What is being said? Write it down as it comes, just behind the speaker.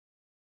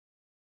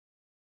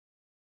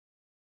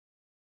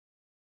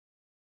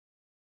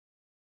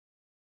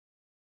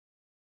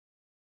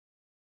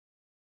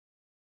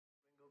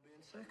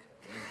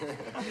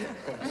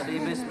See,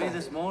 you missed me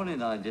this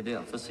morning. I did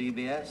it for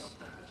CBS.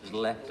 Just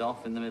leapt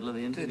off in the middle of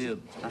the interview.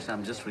 Actually,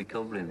 I'm just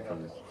recovering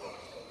from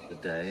the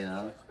day, you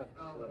know.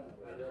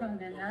 From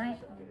the night?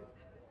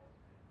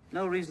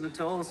 No reason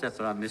at all, except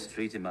for I'm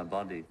mistreating my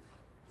body.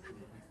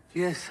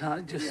 Yes,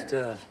 I just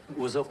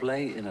was up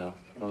late, you know.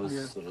 I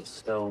was sort of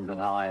stoned and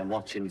high and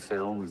watching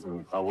films,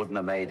 and I wouldn't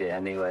have made it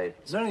anyway.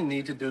 Is there any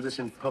need to do this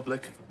in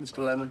public, Mr.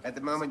 Lennon? At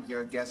the moment, you're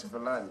a guest for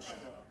lunch.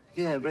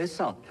 Yeah, but it's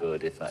not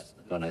good. If I'm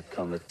gonna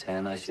come at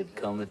 10, I should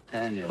come at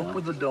 10, you know. Up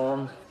with the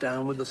dawn,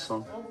 down with the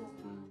sun.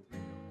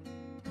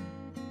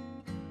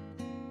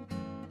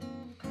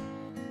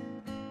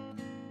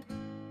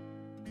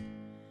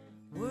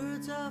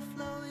 Words are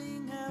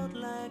flowing out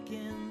like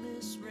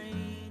endless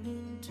rain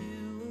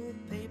into a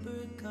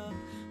paper cup.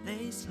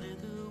 They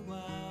slither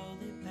while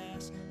they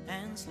pass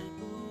and slip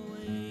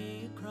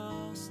away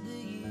across the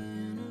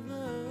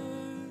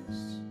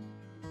universe.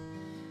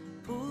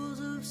 Pools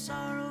of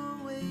sorrow,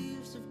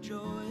 waves of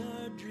joy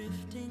are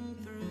drifting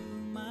through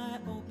my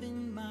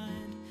open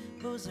mind,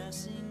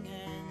 possessing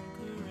and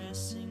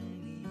caressing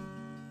me.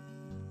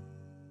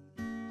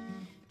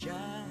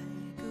 Jai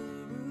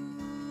Guru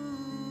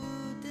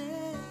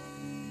Deva.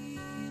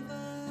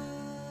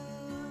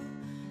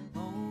 Oh,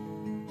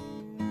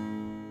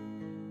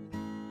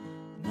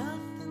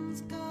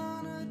 nothing's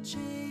gonna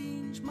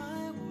change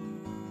my world.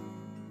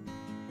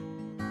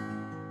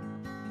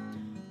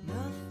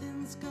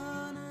 Nothing's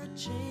gonna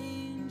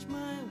change my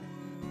world.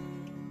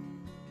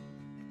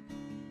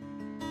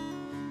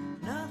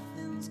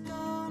 Nothing's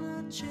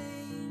gonna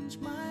change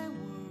my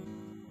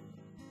world.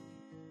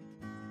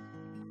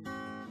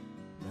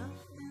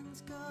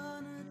 Nothing's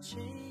gonna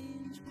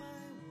change my world.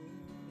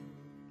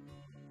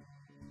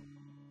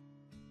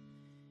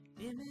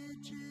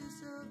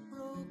 Images of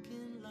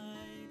broken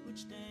light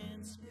which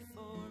dance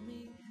before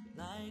me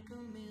like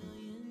a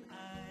million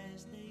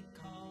eyes. They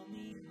call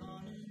me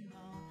on and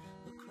on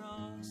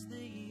across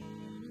the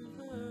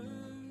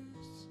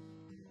universe.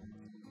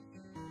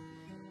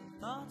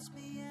 Thoughts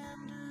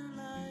meander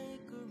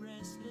like a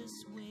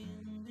restless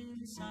wind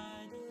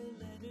inside a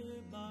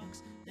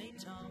letterbox. They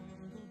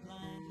tumble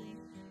blindly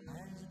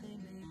as they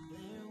make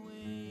their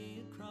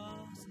way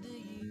across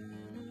the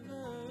universe.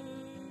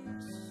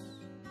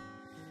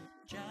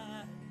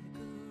 Jai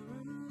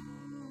Guru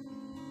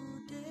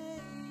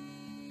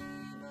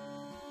Deva.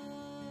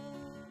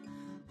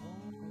 Oh,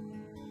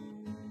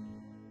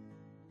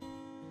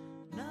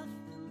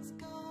 nothing's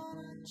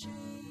gonna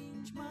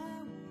change my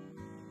world.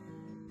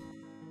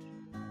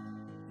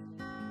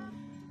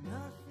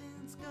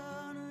 Nothing's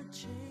gonna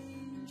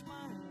change my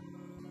world.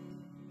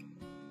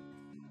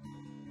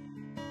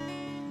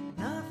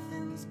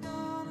 Nothing's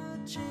gonna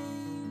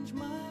change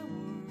my world.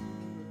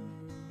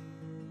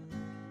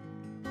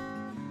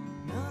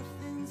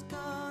 Nothing's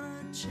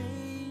gonna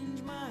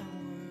change my world.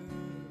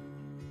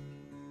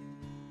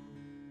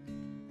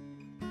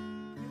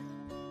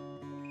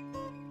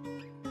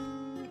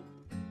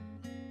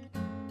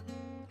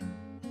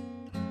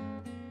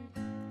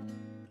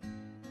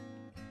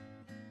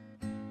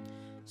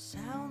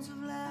 Sounds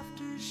of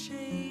laughter,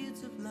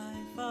 shades of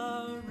life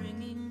are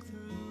ringing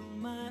through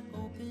my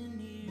open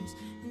ears,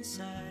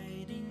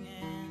 inciting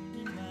and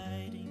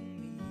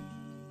inviting me.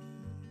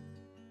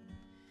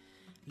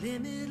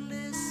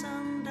 Limitless,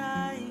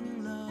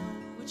 undying love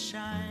which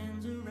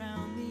shines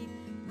around me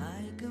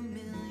like a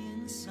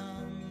million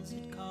suns.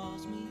 It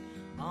calls me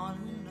on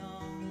and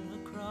on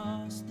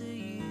across the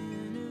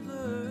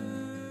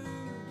universe.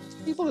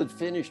 People had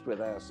finished with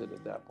acid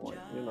at that point.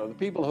 You know, the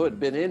people who had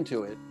been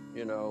into it,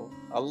 you know,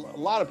 a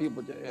lot of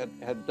people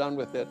had done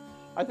with it.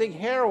 I think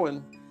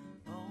heroin,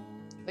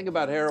 think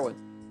about heroin.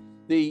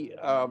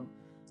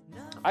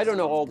 I don't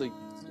know all the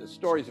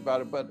stories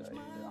about it, but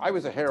I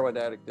was a heroin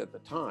addict at the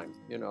time,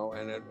 you know,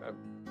 and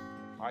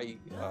I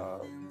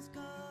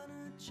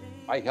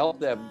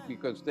helped them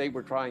because they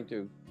were trying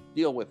to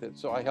deal with it.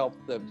 So I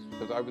helped them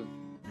because I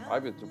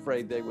was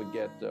afraid they would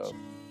get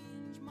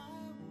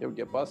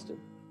busted,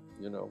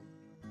 you know.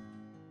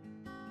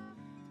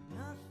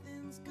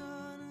 Nothing's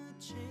gonna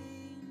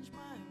change my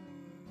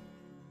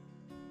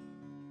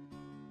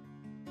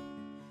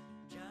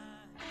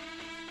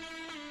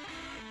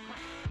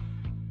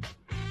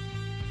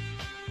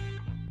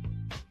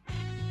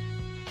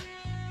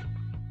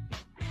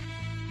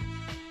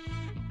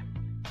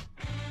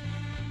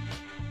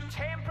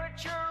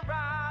Temperature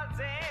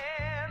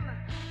rising,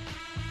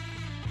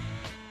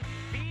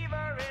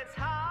 fever is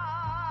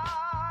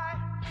high,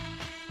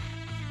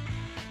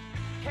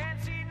 can't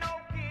see no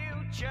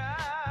future,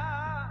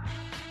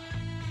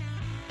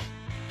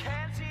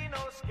 can't see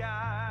no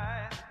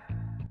sky.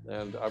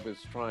 And I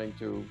was trying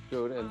to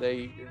do it, and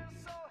they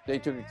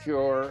took a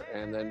cure,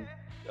 and then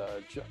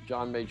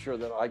John made sure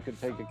that I could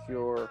take a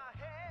cure,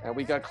 and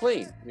we got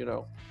clean, you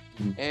know.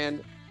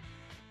 And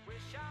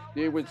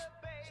there was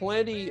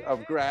plenty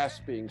of grass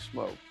being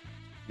smoked.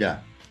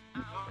 Yeah.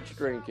 Much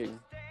drinking.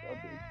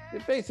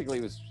 It basically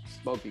was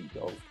smoking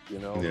dope, you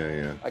know. Yeah,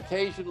 yeah.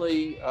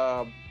 Occasionally,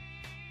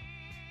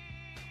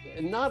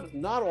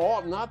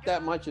 not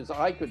that much as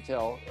I could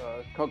tell.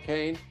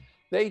 Cocaine,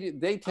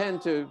 they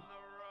tend to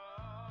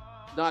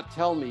not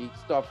tell me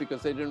stuff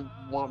because they didn't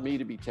want me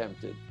to be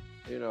tempted,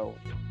 you know.